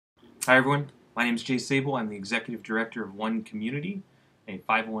Hi everyone, my name is Jay Sable. I'm the Executive Director of One Community, a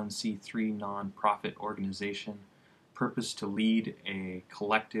 501c3 nonprofit organization purpose to lead a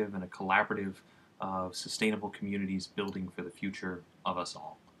collective and a collaborative of sustainable communities building for the future of us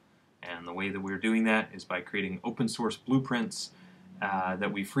all. And the way that we're doing that is by creating open source blueprints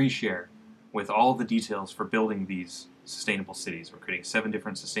that we free share with all the details for building these sustainable cities. We're creating 7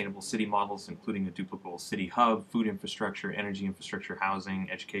 different sustainable city models, including a duplicable city hub, food infrastructure, energy infrastructure, housing,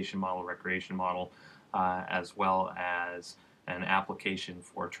 education model, recreation model, as well as an application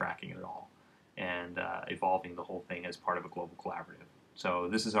for tracking it all and evolving the whole thing as part of a global collaborative. So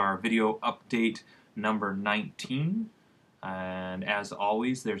this is our video update number 19. And as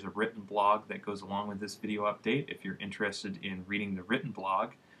always, there's a written blog that goes along with this video update. If you're interested in reading the written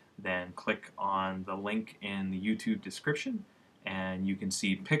blog, then click on the link in the YouTube description and you can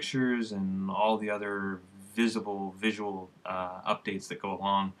see pictures and all the other visual updates that go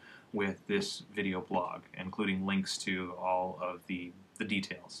along with this video blog, including links to all of the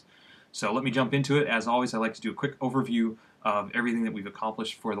details. So let me jump into it. As always, I like to do a quick overview of everything that we've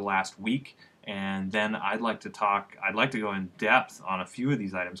accomplished for the last week, and then I'd like to go in depth on a few of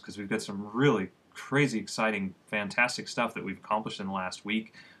these items because we've got some really crazy, exciting, fantastic stuff that we've accomplished in the last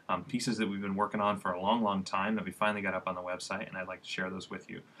week. Pieces that we've been working on for a long time that we finally got up on the website, and I'd like to share those with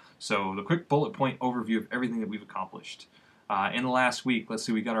you. So the quick bullet point overview of everything that we've accomplished. In the last week, let's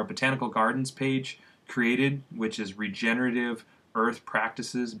see, we got our Botanical Gardens page created, which is regenerative earth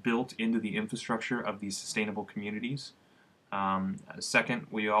practices built into the infrastructure of these sustainable communities. Second,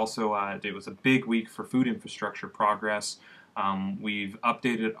 we also, it was a big week for food infrastructure progress. We've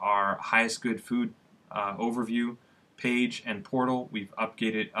updated our highest good food overview page and portal. We've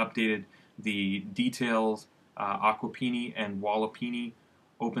updated the details Aquapini and Wallapini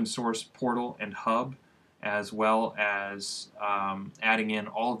open source portal and hub, as well as adding in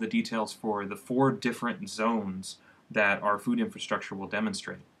all of the details for the 4 different zones that our food infrastructure will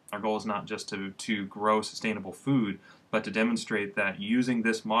demonstrate. Our goal is not just to grow sustainable food, but to demonstrate that using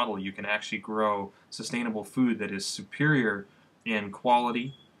this model you can actually grow sustainable food that is superior in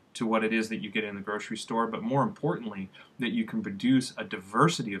quality to what it is that you get in the grocery store, but more importantly, that you can produce a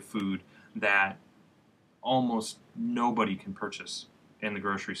diversity of food that almost nobody can purchase in the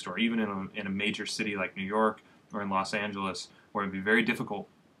grocery store, even in a major city like New York or in Los Angeles, where it would be very difficult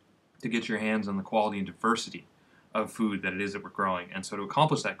to get your hands on the quality and diversity of food that it is that we're growing. And so to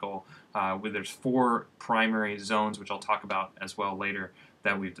accomplish that goal, there's 4 primary zones, which I'll talk about as well later,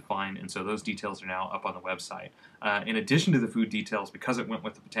 that we've defined, and so those details are now up on the website. In addition to the food details, because it went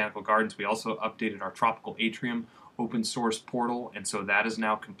with the Botanical Gardens, we also updated our Tropical Atrium open source portal, and so that is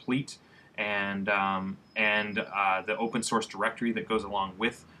now complete, and the open source directory that goes along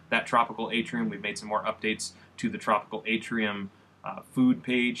with that Tropical Atrium. We've made some more updates to the Tropical Atrium food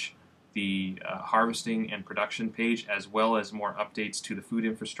page, the harvesting and production page, as well as more updates to the food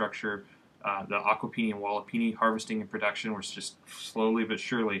infrastructure, the Aquapini and Wallapini harvesting and production. We're just slowly but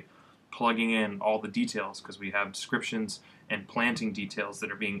surely plugging in all the details because we have descriptions and planting details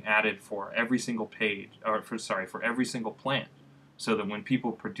that are being added for every single page, or for every single plant, so that when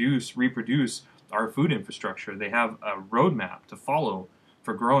people reproduce our food infrastructure, they have a roadmap to follow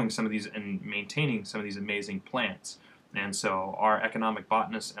for growing some of these and maintaining some of these amazing plants. And so our economic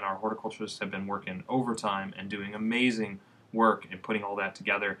botanists and our horticulturists have been working overtime and doing amazing work in putting all that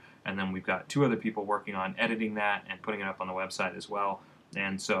together. And then we've got 2 other people working on editing that and putting it up on the website as well.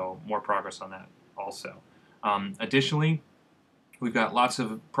 And so more progress on that also. Additionally, we've got lots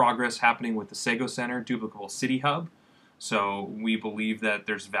of progress happening with the Sego Center Duplicable City Hub. So we believe that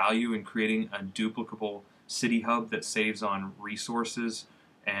there's value in creating a duplicable city hub that saves on resources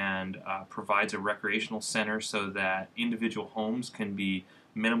and provides a recreational center so that individual homes can be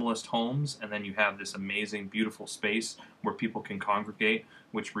minimalist homes, and then you have this amazing, beautiful space where people can congregate,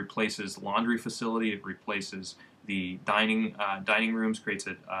 which replaces laundry facility, it replaces the dining rooms, creates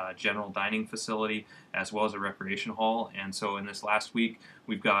a general dining facility, as well as a recreation hall. And so in this last week,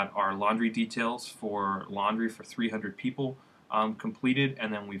 we've got our laundry details for laundry for 300 people completed,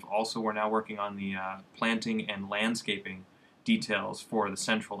 and then we're now working on the planting and landscaping details for the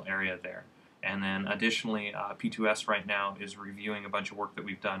central area there. And then additionally, P2S right now is reviewing a bunch of work that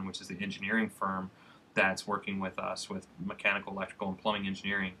we've done, which is the engineering firm that's working with us with mechanical, electrical, and plumbing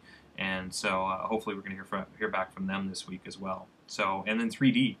engineering. And so hopefully we're going to hear back from them this week as well. So, and then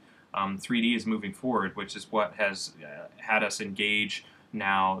 3D. 3D is moving forward, which is what has had us engage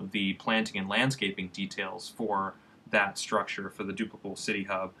now the planting and landscaping details for that structure for the duplicable city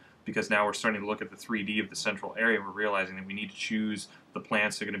hub, because now we're starting to look at the 3D of the central area. We're realizing that we need to choose the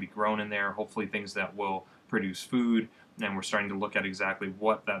plants that are going to be grown in there, hopefully things that will produce food, and we're starting to look at exactly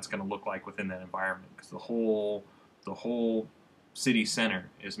what that's going to look like within that environment, because the whole city center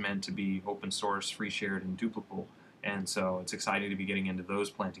is meant to be open source, free shared, and duplicable. And so it's exciting to be getting into those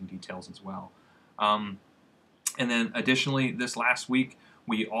planting details as well. And then additionally, this last week,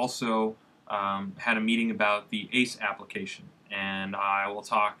 we also had a meeting about the ACE application. And I will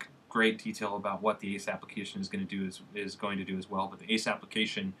talk great detail about what the ACE application is going to do as well. But the ACE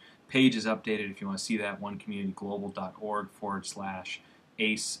application page is updated. If you want to see that,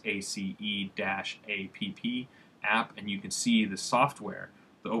 onecommunityglobal.org/ACE, ACE-APP app, and you can see the software,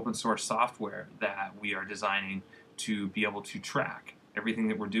 the open source software that we are designing to be able to track everything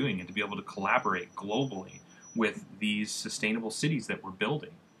that we're doing and to be able to collaborate globally with these sustainable cities that we're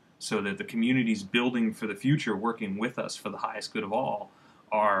building, so that the communities building for the future, working with us for the highest good of all,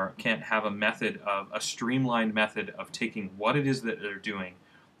 can have a streamlined method of taking what it is that they're doing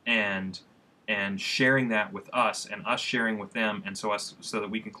and sharing that with us and us sharing with them, and so that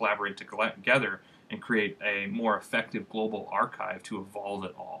we can collaborate together and create a more effective global archive to evolve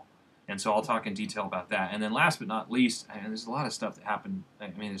it all. And so I'll talk in detail about that. And then last but not least, and there's a lot of stuff that happened. I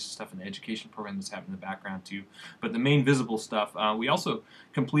mean, there's stuff in the education program that's happened in the background too. But the main visible stuff, we also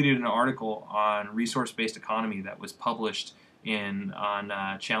completed an article on resource-based economy that was published on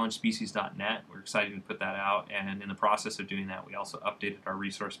challengespecies.net. We're excited to put that out. And in the process of doing that, we also updated our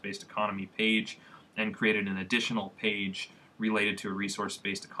resource-based economy page and created an additional page related to a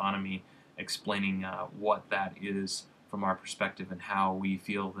resource-based economy, explaining what that is from our perspective and how we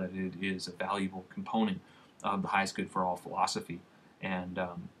feel that it is a valuable component of the highest good for all philosophy, and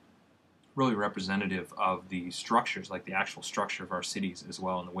really representative of the structures, like the actual structure of our cities as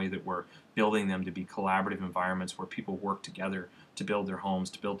well, and the way that we're building them to be collaborative environments where people work together to build their homes,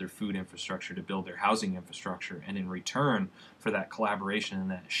 to build their food infrastructure, to build their housing infrastructure, and in return for that collaboration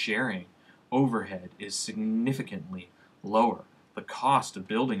and that sharing, overhead is significantly lower. The cost of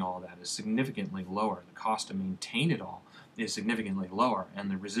building all that is significantly lower. The cost to maintain it all is significantly lower. And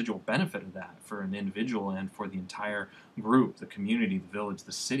the residual benefit of that for an individual and for the entire group, the community, the village,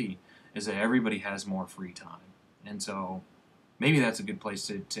 the city, is that everybody has more free time. And so maybe that's a good place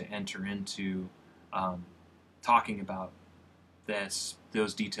to enter into talking about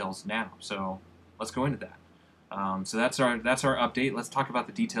those details now. So let's go into that. So that's our update. Let's talk about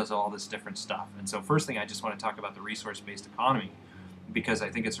the details of all this different stuff. And so first thing, I just want to talk about the resource-based economy, because I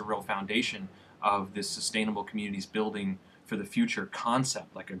think it's a real foundation of this sustainable communities building for the future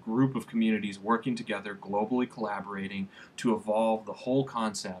concept, like a group of communities working together, globally collaborating to evolve the whole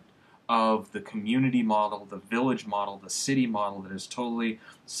concept of the community model, the village model, the city model that is totally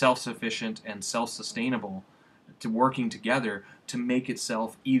self-sufficient and self-sustainable, to working together to make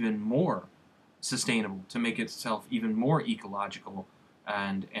itself even more sustainable, to make itself even more ecological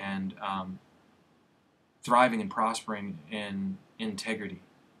and thriving and prospering in integrity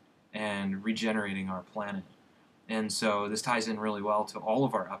and regenerating our planet. And so this ties in really well to all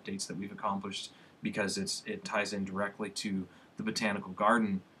of our updates that we've accomplished, because it ties in directly to the botanical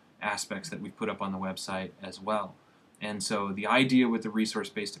garden aspects that we've put up on the website as well. And so the idea with the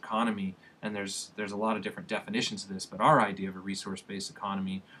resource-based economy, and there's a lot of different definitions of this, but our idea of a resource-based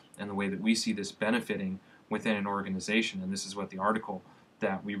economy and the way that we see this benefiting within an organization, and this is what the article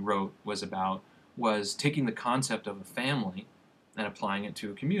that we wrote was about, was taking the concept of a family and applying it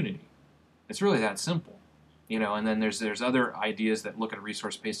to a community. It's really that simple, you know. And then there's other ideas that look at a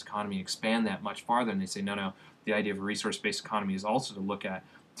resource-based economy, expand that much farther, and they say, no, the idea of a resource-based economy is also to look at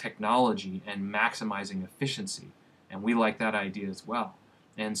technology and maximizing efficiency, and we like that idea as well.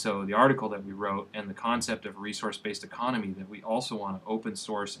 And so the article that we wrote and the concept of a resource-based economy that we also want to open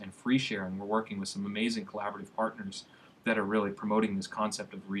source and free share, and we're working with some amazing collaborative partners that are really promoting this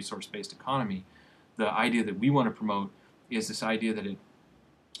concept of resource-based economy. The idea that we want to promote is this idea that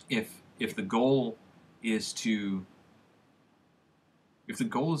if the goal is to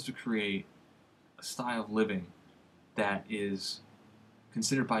create a style of living that is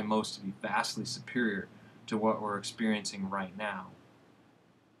considered by most to be vastly superior to what we're experiencing right now,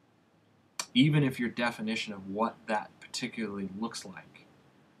 even if your definition of what that particularly looks like,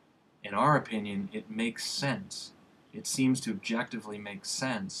 in our opinion, it makes sense. It seems to objectively make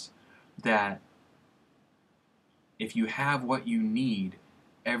sense that if you have what you need,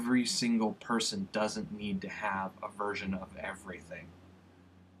 every single person doesn't need to have a version of everything.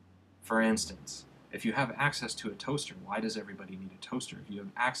 For instance, if you have access to a toaster, why does everybody need a toaster? If you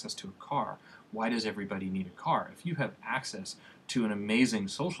have access to a car, why does everybody need a car? If you have access to an amazing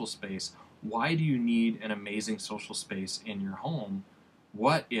social space, why do you need an amazing social space in your home?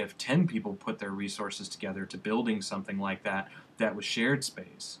 What if 10 people put their resources together to building something like that was shared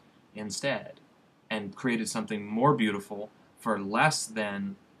space instead? and created something more beautiful for less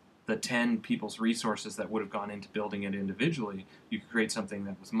than the 10 people's resources that would have gone into building it individually, you could create something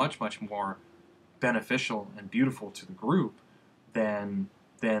that was much, much more beneficial and beautiful to the group than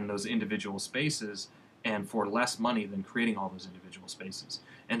those individual spaces, and for less money than creating all those individual spaces.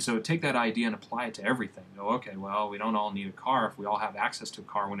 And so take that idea and apply it to everything. Go, okay, well, we don't all need a car. If we all have access to a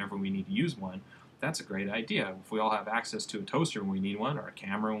car whenever we need to use one, that's a great idea. If we all have access to a toaster when we need one, or a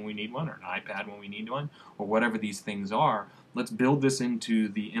camera when we need one, or an iPad when we need one, or whatever these things are, let's build this into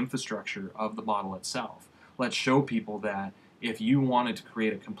the infrastructure of the model itself. Let's show people that if you wanted to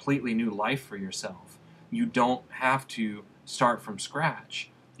create a completely new life for yourself, you don't have to start from scratch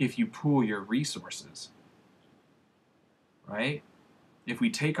if you pool your resources, right? If we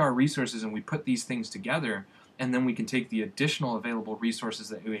take our resources and we put these things together, and then we can take the additional available resources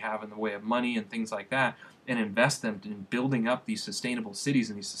that we have in the way of money and things like that and invest them in building up these sustainable cities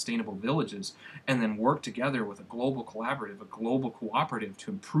and these sustainable villages, and then work together with a global collaborative, a global cooperative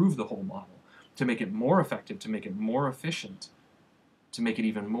to improve the whole model, to make it more effective, to make it more efficient, to make it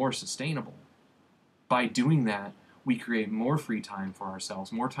even more sustainable. By doing that, we create more free time for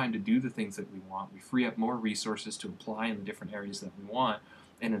ourselves, more time to do the things that we want. We free up more resources to apply in the different areas that we want.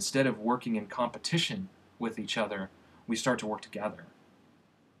 And instead of working in competition with each other, we start to work together.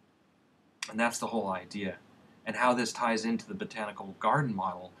 And that's the whole idea. And how this ties into the botanical garden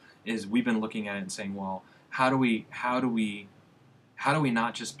model is we've been looking at it and saying, well, how do we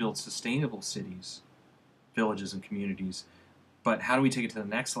not just build sustainable cities, villages, and communities, but how do we take it to the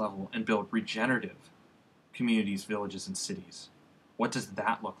next level and build regenerative communities, villages, and cities? What does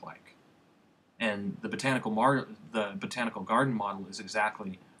that look like? And the botanical garden model is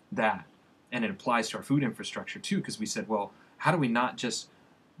exactly that. And it applies to our food infrastructure too, because we said, well, how do we not just,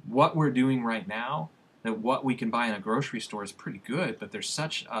 what we're doing right now, that what we can buy in a grocery store is pretty good, but there's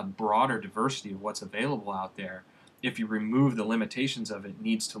such a broader diversity of what's available out there. If you remove the limitations of it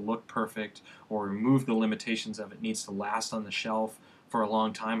needs to look perfect, or remove the limitations of it needs to last on the shelf for a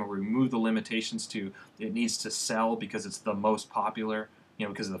long time, or remove the limitations to it needs to sell because it's the most popular,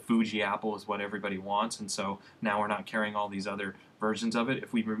 because the Fuji apple is what everybody wants, and so now we're not carrying all these other versions of it.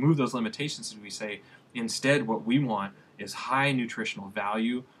 If we remove those limitations and we say, instead what we want is high nutritional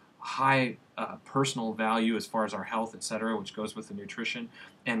value, high personal value as far as our health, etc., which goes with the nutrition,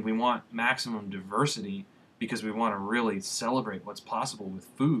 and we want maximum diversity because we want to really celebrate what's possible with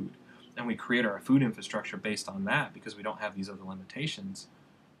food, and we create our food infrastructure based on that because we don't have these other limitations,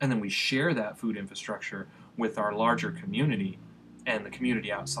 and then we share that food infrastructure with our larger community and the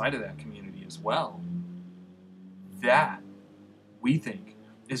community outside of that community as well. That, we think,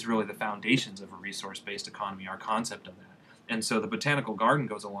 is really the foundations of a resource-based economy, our concept of that. And so the botanical garden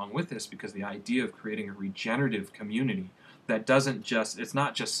goes along with this because the idea of creating a regenerative community that doesn't just, it's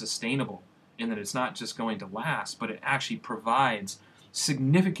not just sustainable in that it's not just going to last, but it actually provides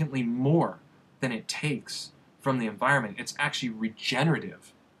significantly more than it takes from the environment. It's actually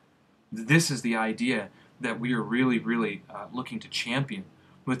regenerative. This is the idea that we are really, really looking to champion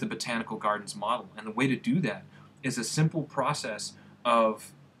with the botanical gardens model. And the way to do that is a simple process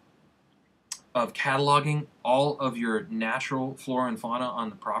of cataloging all of your natural flora and fauna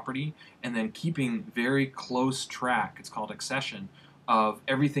on the property, and then keeping very close track, it's called accession, of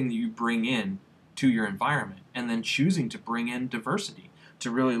everything that you bring in to your environment, and then choosing to bring in diversity,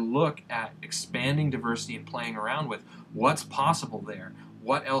 to really look at expanding diversity and playing around with what's possible there,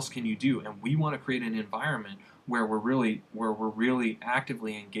 what else can you do. And we want to create an environment where we're really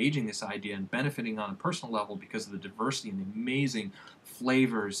actively engaging this idea and benefiting on a personal level because of the diversity and the amazing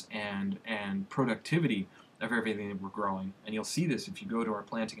flavors and productivity of everything that we're growing. And you'll see this if you go to our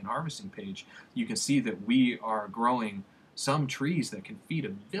planting and harvesting page. You can see that we are growing some trees that can feed a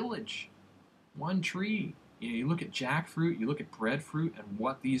village. One tree. You look at jackfruit, you look at breadfruit, and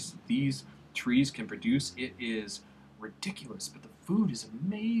what these trees can produce. It is ridiculous, but the food is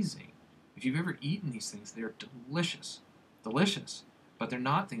amazing. If you've ever eaten these things, they're delicious. Delicious. But they're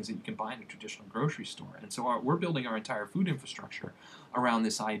not things that you can buy in a traditional grocery store. And so we're building our entire food infrastructure around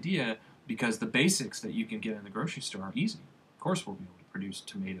this idea because the basics that you can get in the grocery store are easy. Of course, we'll be able to produce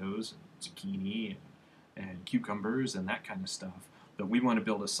tomatoes and zucchini and cucumbers and that kind of stuff. But we want to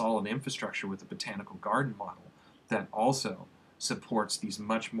build a solid infrastructure with a botanical garden model that also supports these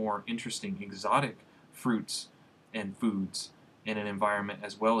much more interesting exotic fruits and foods in an environment,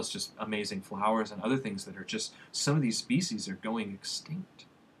 as well as just amazing flowers and other things that are just, some of these species are going extinct.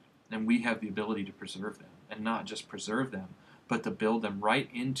 And we have the ability to preserve them, and not just preserve them, but to build them right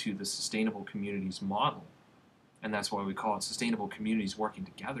into the sustainable communities model. And that's why we call it sustainable communities working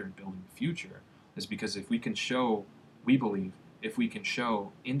together and building the future, is because if we can show, we believe, if we can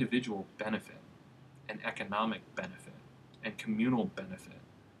show individual benefit an economic benefit and communal benefit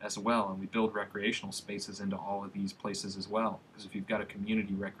as well. And we build recreational spaces into all of these places as well. Because if you've got a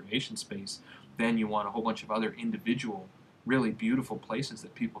community recreation space, then you want a whole bunch of other individual, really beautiful places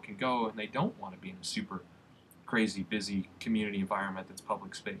that people can go, and they don't want to be in a super crazy, busy community environment that's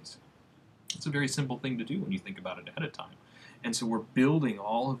public space. It's a very simple thing to do when you think about it ahead of time. And so we're building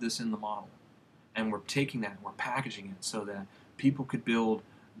all of this in the model, and we're taking that and we're packaging it so that people could build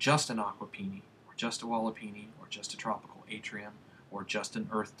just an aquapini, or just a wallapini, or just a tropical atrium, or just an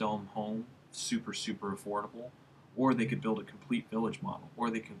earth dome home, super, super affordable, or they could build a complete village model, or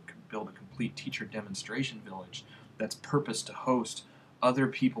they could build a complete teacher demonstration village that's purposed to host other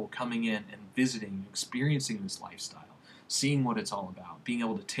people coming in and visiting, experiencing this lifestyle, seeing what it's all about, being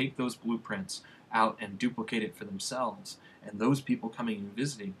able to take those blueprints out and duplicate it for themselves, and those people coming and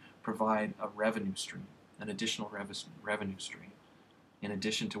visiting provide a revenue stream, an additional revenue stream, in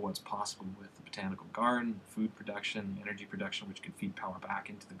addition to what's possible with the botanical garden, food production, energy production, which could feed power back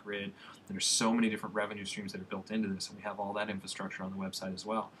into the grid. There's so many different revenue streams that are built into this, and we have all that infrastructure on the website as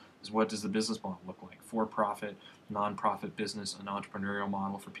well. Is what does the business model look like? For-profit, non-profit business, an entrepreneurial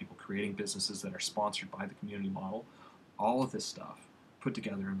model for people creating businesses that are sponsored by the community model. All of this stuff put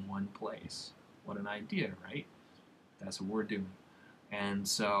together in one place. What an idea, right? That's what we're doing. And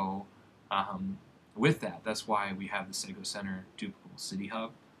so with that, that's why we have the Sego Center Duplicable City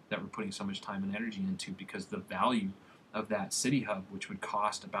Hub that we're putting so much time and energy into, because the value of that city hub, which would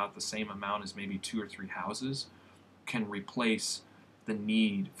cost about the same amount as maybe 2 or 3 houses, can replace the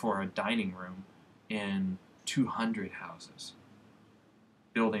need for a dining room in 200 houses.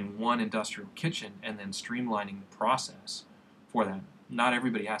 Building one industrial kitchen and then streamlining the process for that. Not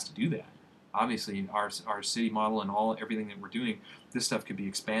everybody has to do that. Obviously, our city model and everything that we're doing, this stuff could be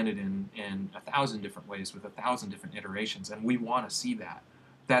expanded in 1,000 different ways with 1,000 different iterations, and we want to see that.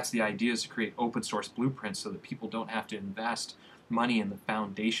 That's the idea, is to create open source blueprints so that people don't have to invest money in the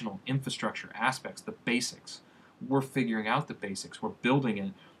foundational infrastructure aspects, the basics. We're figuring out the basics. We're building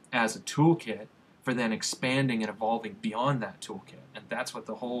it as a toolkit for then expanding and evolving beyond that toolkit. And that's what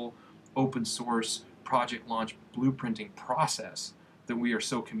the whole open source project launch blueprinting process that we are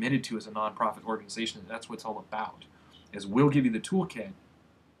so committed to as a nonprofit organization, that's what it's all about. Is we'll give you the toolkit,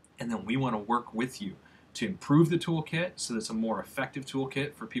 and then we want to work with you to improve the toolkit so that it's a more effective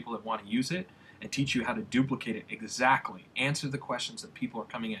toolkit for people that want to use it, and teach you how to duplicate it exactly. Answer the questions that people are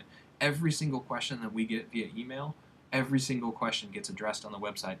coming in. Every single question that we get via email, every single question gets addressed on the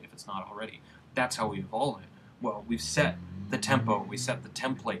website if it's not already. That's how we evolve it. Well, we've set the tempo, we set the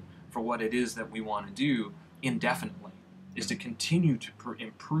template for what it is that we want to do indefinitely, is to continue to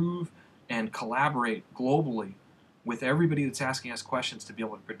improve and collaborate globally with everybody that's asking us questions to be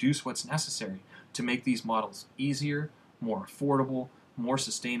able to produce what's necessary to make these models easier, more affordable, more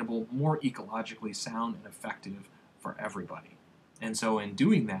sustainable, more ecologically sound and effective for everybody. And so in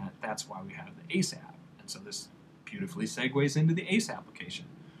doing that, that's why we have the ACE app. And so this beautifully segues into the ACE application.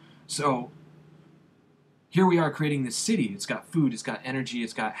 So here we are creating this city. It's got food, it's got energy,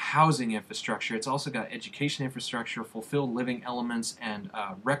 it's got housing infrastructure, it's also got education infrastructure, fulfilled living elements, and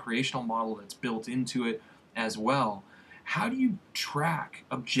a recreational model that's built into it as well. How do you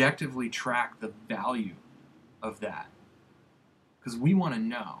objectively track the value of that? Because we want to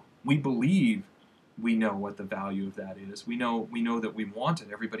know. We believe we know what the value of that is. We know that we want it.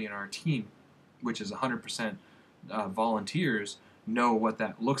 Everybody in our team, which is 100% volunteers, know what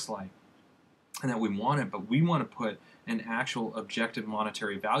that looks like and that we want it, but we want to put an actual objective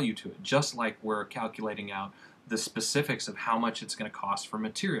monetary value to it, just like we're calculating out the specifics of how much it's going to cost for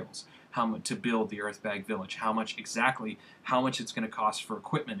materials, how much to build the Earthbag Village, how much it's going to cost for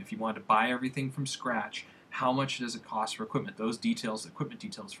equipment. If you want to buy everything from scratch, how much does it cost for equipment? Those details, equipment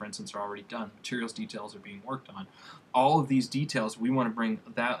details, for instance, are already done. Materials details are being worked on. All of these details, we want to bring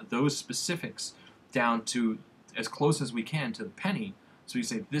those specifics down to as close as we can to the penny. So we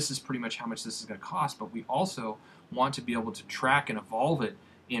say this is pretty much how much this is going to cost, but we also want to be able to track and evolve it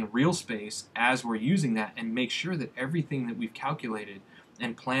in real space as we're using that, and make sure that everything that we've calculated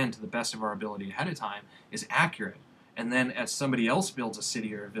and planned to the best of our ability ahead of time is accurate. And then as somebody else builds a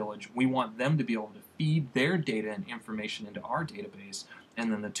city or a village, we want them to be able to feed their data and information into our database, and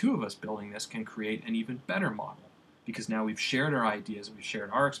then the two of us building this can create an even better model, because now we've shared our ideas, we've shared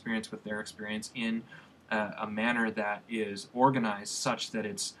our experience with their experience in a manner that is organized such that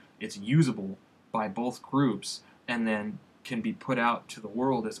it's usable by both groups, and then can be put out to the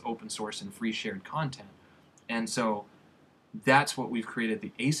world as open source and free shared content. And so that's what we've created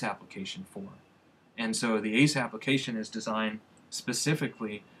the ACE application for. And so the ACE application is designed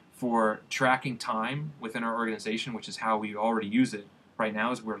specifically for tracking time within our organization, which is how we already use it right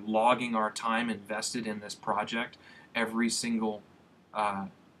now is we're logging our time invested in this project every single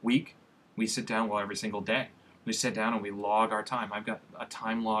week. We sit down, well, every single day. We sit down and we log our time. I've got a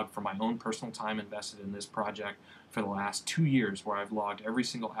time log for my own personal time invested in this project for the last 2 years, where I've logged every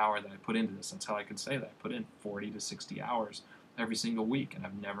single hour that I put into this. That's how I can say that. I put in 40 to 60 hours every single week, and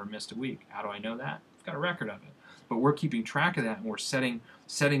I've never missed a week. How do I know that? I've got a record of it. But we're keeping track of that, and we're setting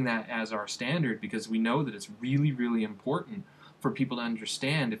that as our standard, because we know that it's really, really important for people to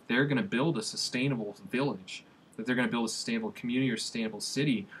understand if they're going to build a sustainable village, if they're going to build a sustainable community or sustainable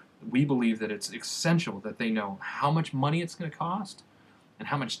city. We believe that it's essential that they know how much money it's going to cost and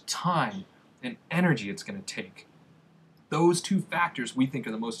how much time and energy it's going to take. Those two factors we think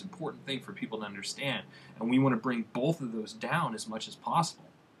are the most important thing for people to understand, and we want to bring both of those down as much as possible.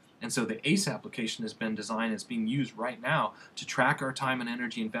 And so the ACE application has been designed, it's being used right now to track our time and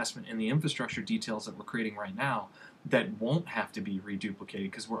energy investment in the infrastructure details that we're creating right now that won't have to be reduplicated,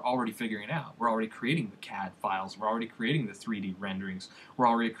 because we're already figuring it out. We're already creating the CAD files. We're already creating the 3D renderings. We're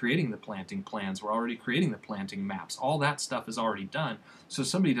already creating the planting plans. We're already creating the planting maps. All that stuff is already done, so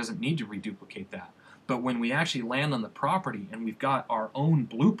somebody doesn't need to reduplicate that. But when we actually land on the property and we've got our own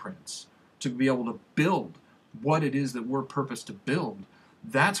blueprints to be able to build what it is that we're purposed to build,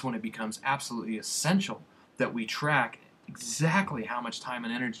 that's when it becomes absolutely essential that we track exactly how much time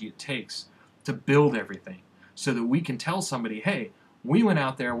and energy it takes to build everything, so that we can tell somebody, hey, we went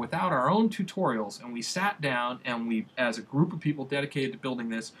out there without our own tutorials and we sat down and we, as a group of people dedicated to building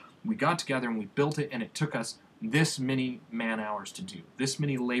this, we got together and we built it, and it took us this many man hours to do. This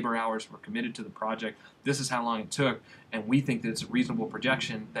many labor hours were committed to the project. This is how long it took, and we think that it's a reasonable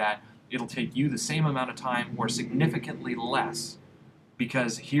projection that it'll take you the same amount of time or significantly less,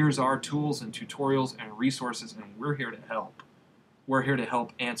 because here's our tools and tutorials and resources, and we're here to help. We're here to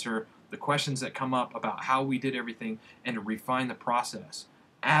help answer the questions that come up about how we did everything and to refine the process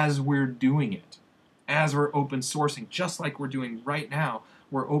as we're doing it, as we're open sourcing, just like we're doing right now.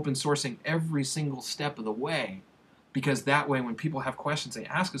 We're open sourcing every single step of the way, because that way when people have questions, they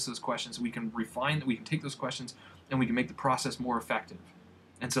ask us those questions, we can refine, we can take those questions, and we can make the process more effective.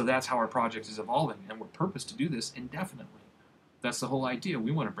 And so that's how our project is evolving, and we're purposed to do this indefinitely. That's the whole idea.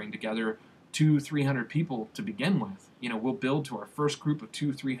 We want to bring together 200-300 people to begin with. We'll build to our first group of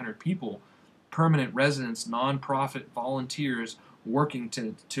 200-300 people, permanent residents, nonprofit volunteers, working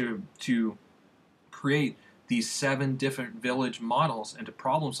to create these 7 different village models and to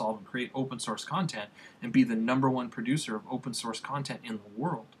problem solve and create open source content and be the #1 producer of open source content in the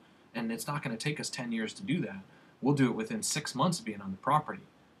world. And it's not going to take us 10 years to do that. We'll do it within 6 months of being on the property.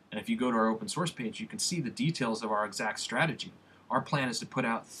 And if you go to our open source page, you can see the details of our exact strategy. Our plan is to put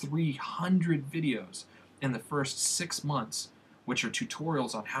out 300 videos in the first 6 months, which are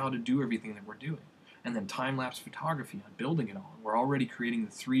tutorials on how to do everything that we're doing. And then time-lapse photography on building it all. We're already creating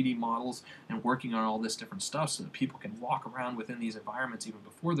the 3D models and working on all this different stuff so that people can walk around within these environments even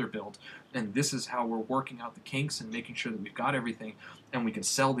before they're built. And this is how we're working out the kinks and making sure that we've got everything, and we can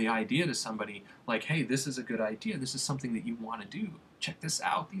sell the idea to somebody like, hey, this is a good idea. This is something that you want to do. Check this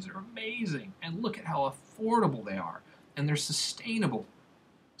out. These are amazing. And look at how affordable they are. And they're sustainable.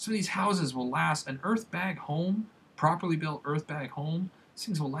 Some of these houses will last. An earth bag home, properly built earth bag home, these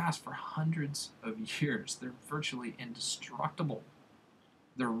things will last for hundreds of years. They're virtually indestructible.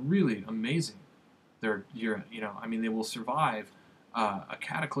 They're really amazing. They will survive a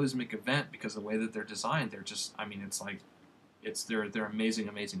cataclysmic event because of the way that they're designed. They're just, they're amazing,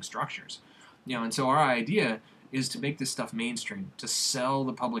 amazing structures. And so our idea is to make this stuff mainstream, to sell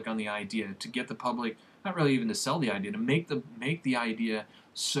the public on the idea, to get the public, not really even to sell the idea, to make the idea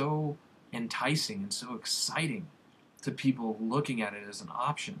so enticing and so exciting to people looking at it as an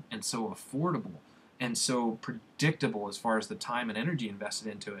option, and so affordable and so predictable as far as the time and energy invested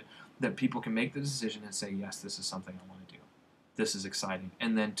into it, that people can make the decision and say, yes, this is something I want to do. This is exciting.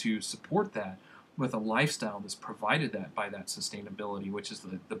 And then to support that with a lifestyle that's provided that by that sustainability, which is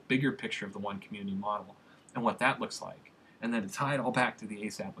the bigger picture of the one community model and what that looks like. And then to tie it all back to the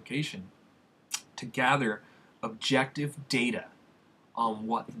ACE application, to gather objective data on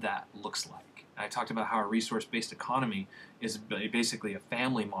what that looks like. I talked about how a resource-based economy is basically a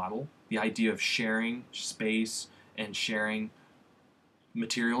family model, the idea of sharing space and sharing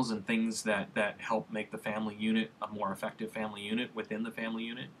materials and things that help make the family unit a more effective family unit within the family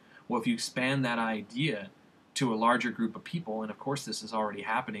unit. Well, if you expand that idea to a larger group of people, and of course this is already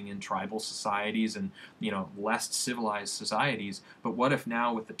happening in tribal societies and less civilized societies, but what if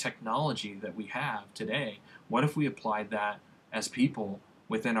now with the technology that we have today, what if we applied that as people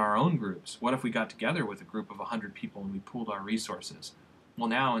within our own groups? What if we got together with a group of 100 people and we pooled our resources? Well,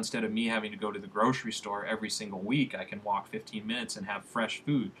 now instead of me having to go to the grocery store every single week, I can walk 15 minutes and have fresh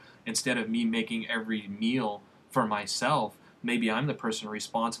food. Instead of me making every meal for myself, maybe I'm the person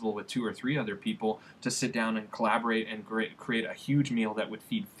responsible with 2 or 3 other people to sit down and collaborate and create a huge meal that would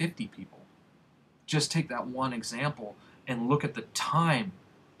feed 50 people. Just take that one example and look at the time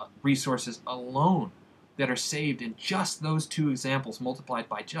resources alone that are saved in just those 2 examples multiplied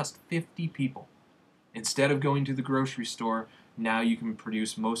by just 50 people. Instead of going to the grocery store, now you can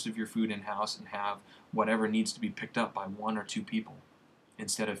produce most of your food in-house and have whatever needs to be picked up by 1 or 2 people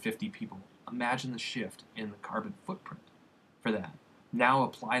instead of 50 people. Imagine the shift in the carbon footprint for that. Now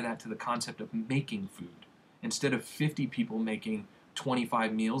apply that to the concept of making food. Instead of 50 people making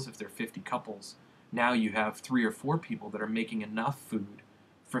 25 meals if they're 50 couples, now you have 3 or 4 people that are making enough food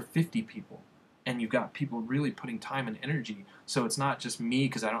for 50 people. And you've got people really putting time and energy. So it's not just me,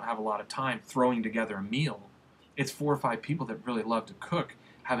 because I don't have a lot of time, throwing together a meal. It's 4 or 5 people that really love to cook,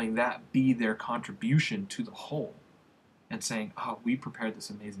 having that be their contribution to the whole. And saying, oh, we prepared this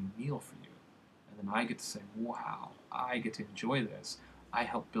amazing meal for you. And then I get to say, wow, I get to enjoy this. I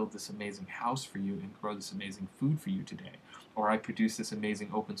helped build this amazing house for you and grow this amazing food for you today. Or I produce this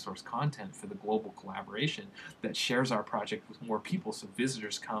amazing open source content for the global collaboration that shares our project with more people, so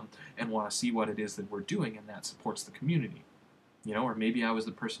visitors come and want to see what it is that we're doing, and that supports the community. Or maybe I was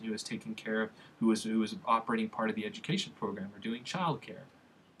the person who was taking care of, who was operating part of the education program or doing childcare.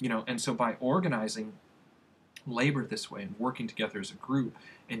 And so by organizing labor this way and working together as a group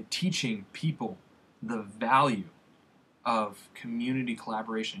and teaching people the value of community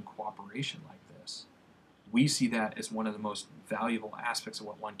collaboration and cooperation like this, we see that as one of the most valuable aspects of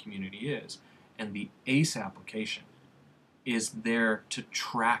what one community is. And the ACE application is there to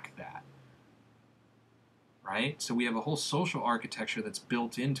track that, right? So we have a whole social architecture that's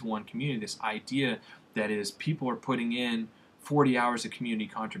built into one community, this idea that is people are putting in 40 hours of community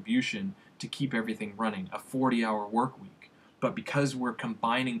contribution to keep everything running, a 40-hour work week. But because we're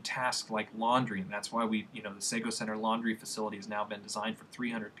combining tasks like laundry, and that's why the Sago Center laundry facility has now been designed for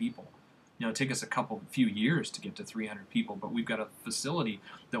 300 people. It'll take us few years to get to 300 people, but we've got a facility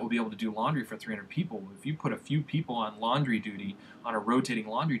that will be able to do laundry for 300 people. If you put a few people on laundry duty, on a rotating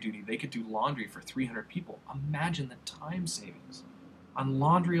laundry duty, they could do laundry for 300 people. Imagine the time savings on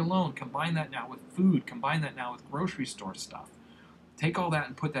laundry alone. Combine that now with food, combine that now with grocery store stuff. Take all that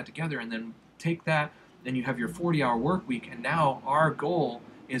and put that together, and then take that, then you have your 40-hour work week, and now our goal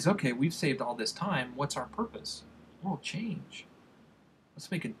is, okay, we've saved all this time. What's our purpose? World change. Let's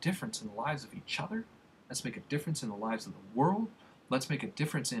make a difference in the lives of each other. Let's make a difference in the lives of the world. Let's make a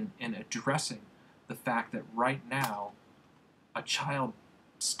difference in addressing the fact that right now a child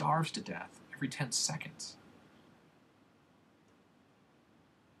starves to death every 10 seconds.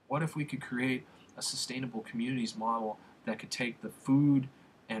 What if we could create a sustainable communities model that could take the food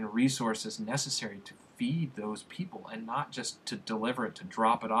and resources necessary to feed those people, and not just to deliver it, to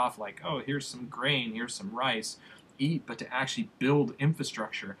drop it off like, oh, here's some grain, here's some rice, eat, but to actually build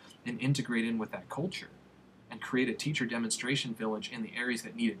infrastructure and integrate in with that culture and create a teacher demonstration village in the areas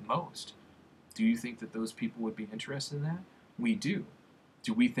that need it most. Do you think that those people would be interested in that? We do.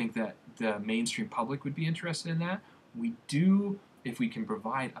 Do we think that the mainstream public would be interested in that? We do, if we can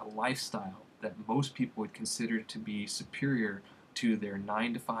provide a lifestyle that most people would consider to be superior to their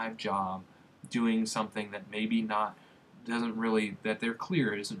 9-to-5 job, doing something that maybe that they're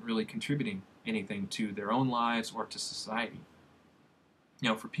clear isn't really contributing anything to their own lives or to society.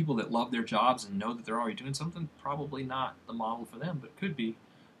 For people that love their jobs and know that they're already doing something, probably not the model for them, but it could be.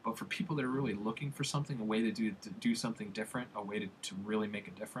 But for people that are really looking for something, a way to do something different, a way to really make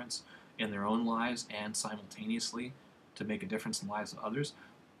a difference in their own lives and simultaneously to make a difference in the lives of others,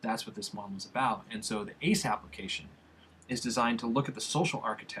 that's what this model is about. And so the ACE application is designed to look at the social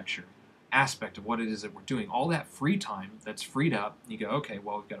architecture aspect of what it is that we're doing. All that free time that's freed up, you go, okay,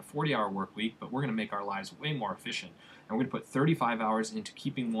 well, we've got a 40-hour work week, but we're going to make our lives way more efficient. And we're going to put 35 hours into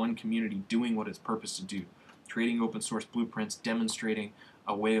keeping one community doing what it's purposed to do, creating open source blueprints, demonstrating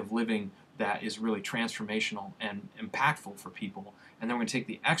a way of living that is really transformational and impactful for people. And then we're going to take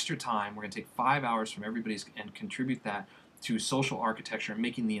the extra time, we're going to take 5 hours from everybody's and contribute that to social architecture and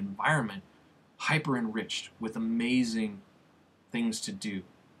making the environment hyper-enriched with amazing things to do.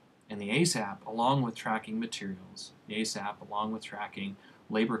 And the ACE app, along with tracking materials, the ACE app, along with tracking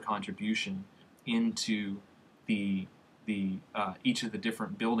labor contribution into each of the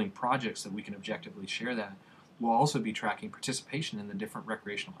different building projects that we can objectively share that, will also be tracking participation in the different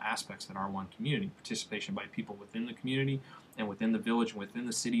recreational aspects in our one community, participation by people within the community and within the village and within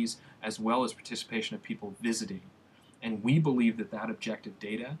the cities, as well as participation of people visiting. And we believe that objective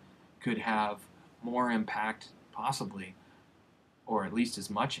data could have more impact, possibly, or at least as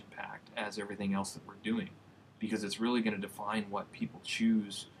much impact as everything else that we're doing, because it's really going to define what people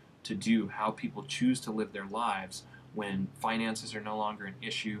choose to do, how people choose to live their lives when finances are no longer an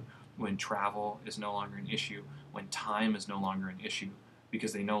issue, when travel is no longer an issue, when time is no longer an issue,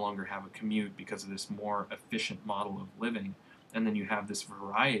 because they no longer have a commute because of this more efficient model of living. And then you have this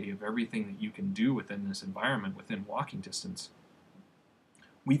variety of everything that you can do within this environment, within walking distance.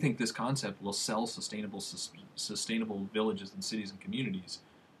 We think this concept will sell sustainable villages and cities and communities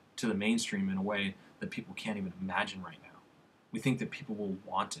to the mainstream in a way that people can't even imagine right now. We think that people will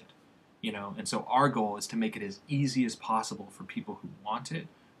want it, and so our goal is to make it as easy as possible for people who want it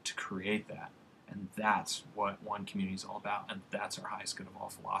to create that. And that's what One Community is all about, and that's our highest good of all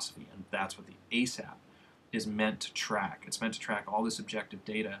philosophy, and that's what the ASAP is meant to track. It's meant to track all this objective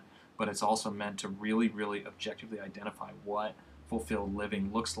data, but it's also meant to really, really objectively identify what fulfilled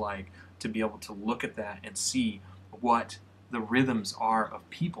living looks like, to be able to look at that and see what the rhythms are of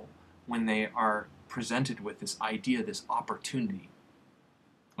people when they are presented with this idea, this opportunity.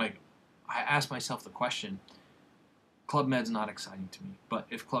 Like, I ask myself the question, Club Med's not exciting to me, but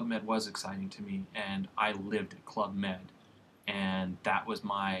if Club Med was exciting to me and I lived at Club Med and that was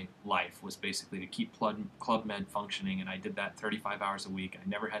my life, was basically to keep Club Med functioning, and I did that 35 hours a week, I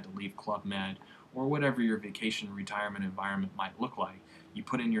never had to leave Club Med, or whatever your vacation retirement environment might look like. You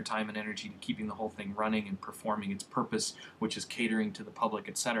put in your time and energy to keeping the whole thing running and performing its purpose, which is catering to the public,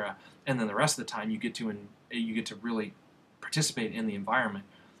 etc. And then the rest of the time you get to really participate in the environment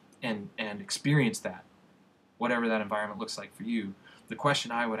and experience that, whatever that environment looks like for you. The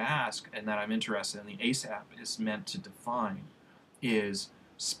question I would ask, and that I'm interested in, the ASAP is meant to define, is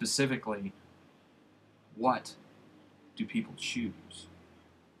specifically, what do people choose?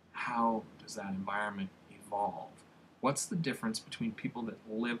 How does that environment evolve? What's the difference between people that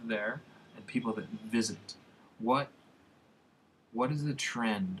live there and people that visit? What is the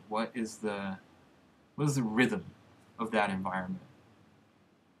trend? What is the rhythm of that environment?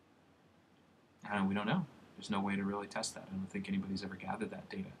 And we don't know. There's no way to really test that. I don't think anybody's ever gathered that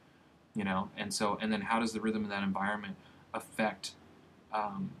data, and then how does the rhythm of that environment affect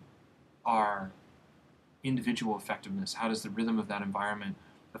our individual effectiveness? How does the rhythm of that environment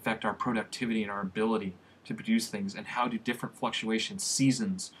affect our productivity and our ability to produce things? And how do different fluctuations,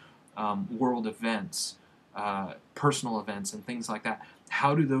 seasons, world events, personal events, and things like that,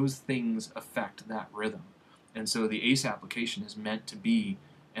 how do those things affect that rhythm? And so the ACE application is meant to be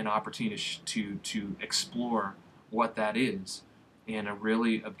an opportunity to explore what that is in a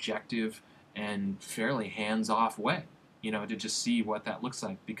really objective and fairly hands-off way, to just see what that looks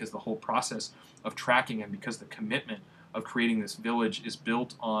like, because the whole process of tracking, and because the commitment of creating this village is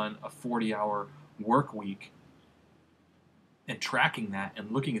built on a 40-hour work week, and tracking that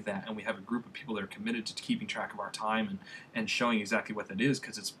and looking at that, and we have a group of people that are committed to keeping track of our time and showing exactly what that is,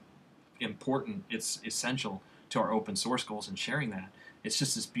 because it's important, it's essential to our open source goals, and sharing that. It's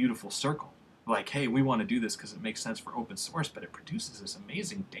just this beautiful circle. Like, hey, we want to do this because it makes sense for open source, but it produces this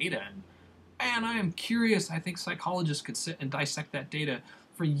amazing data. And I am curious. I think psychologists could sit and dissect that data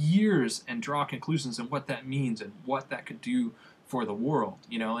for years and draw conclusions on what that means and what that could do for the world,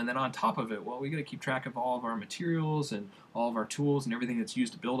 And then on top of it, well, we got to keep track of all of our materials and all of our tools and everything that's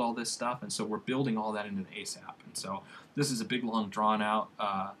used to build all this stuff. And so we're building all that into the ASAP. And so this is a big, long, drawn-out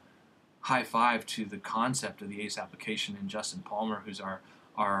high five to the concept of the ACE application, and Justin Palmer, who's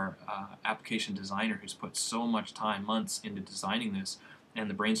our application designer, who's put so much time, months, into designing this,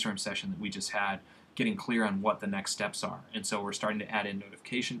 and the brainstorm session that we just had, getting clear on what the next steps are. And so we're starting to add in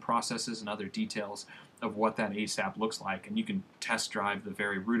notification processes and other details of what that ASAP looks like, and you can test drive the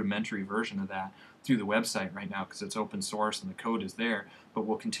very rudimentary version of that through the website right now, because it's open source and the code is there, but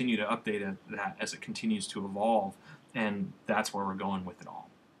we'll continue to update that as it continues to evolve, and that's where we're going with it all.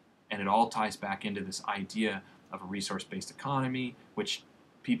 And it all ties back into this idea of a resource-based economy, which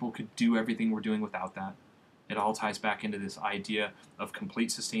people could do everything we're doing without that. It all ties back into this idea of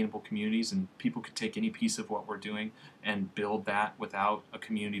complete sustainable communities, and people could take any piece of what we're doing and build that without a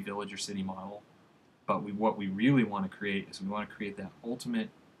community, village, or city model. But what we really want to create is we want to create that ultimate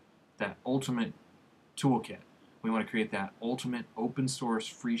toolkit. We want to create that ultimate open source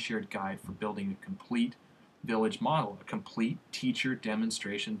free shared guide for building a complete village model, a complete teacher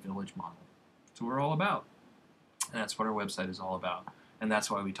demonstration village model. That's what we're all about. And that's what our website is all about. And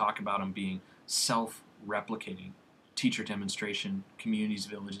that's why we talk about them being self-replicating teacher demonstration communities,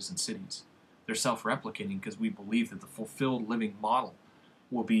 villages, and cities. They're self-replicating because we believe that the fulfilled living model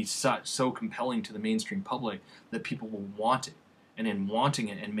will be so compelling to the mainstream public that people will want it. And in wanting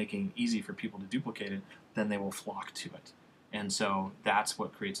it and making it easy for people to duplicate it, then they will flock to it. And so that's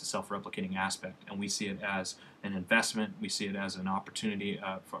what creates a self-replicating aspect. And we see it as an investment. We see it as an opportunity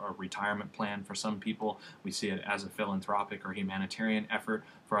for a retirement plan for some people. We see it as a philanthropic or humanitarian effort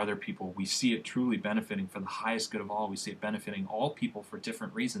for other people. We see it truly benefiting for the highest good of all. We see it benefiting all people for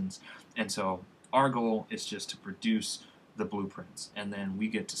different reasons. And so our goal is just to produce the blueprints, and then we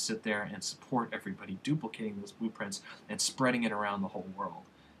get to sit there and support everybody duplicating those blueprints and spreading it around the whole world.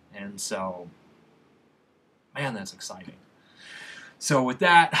 And so, man, that's exciting. So with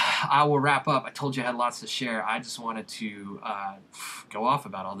that, I will wrap up. I told you I had lots to share. I just wanted to go off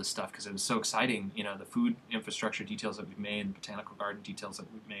about all this stuff because it was so exciting. You know, the food infrastructure details that we've made, the botanical garden details that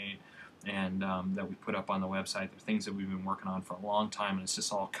we've made, and that we put up on the website. They're things that we've been working on for a long time, and it's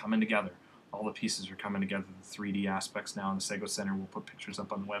just all coming together. All the pieces are coming together, the 3D aspects now in the Sego Center. We'll put pictures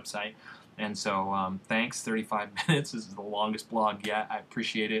up on the website. And so thanks, 35 minutes. This is the longest blog yet. I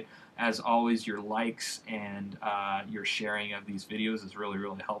appreciate it. As always, your likes and your sharing of these videos is really,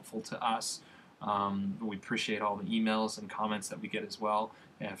 really helpful to us. We appreciate all the emails and comments that we get as well.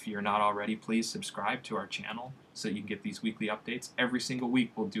 If you're not already, please subscribe to our channel so you can get these weekly updates. Every single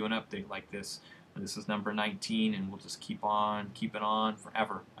week we'll do an update like this. This is number 19, and we'll just keep it on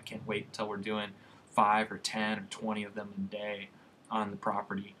forever. I can't wait until we're doing 5 or 10 or 20 of them a day on the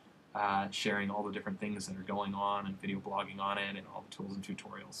property, sharing all the different things that are going on and video blogging on it and all the tools and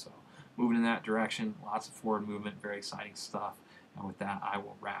tutorials. So moving in that direction, lots of forward movement, very exciting stuff. And with that, I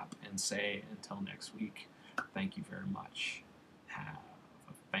will wrap and say until next week, thank you very much. Have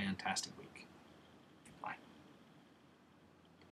a fantastic week.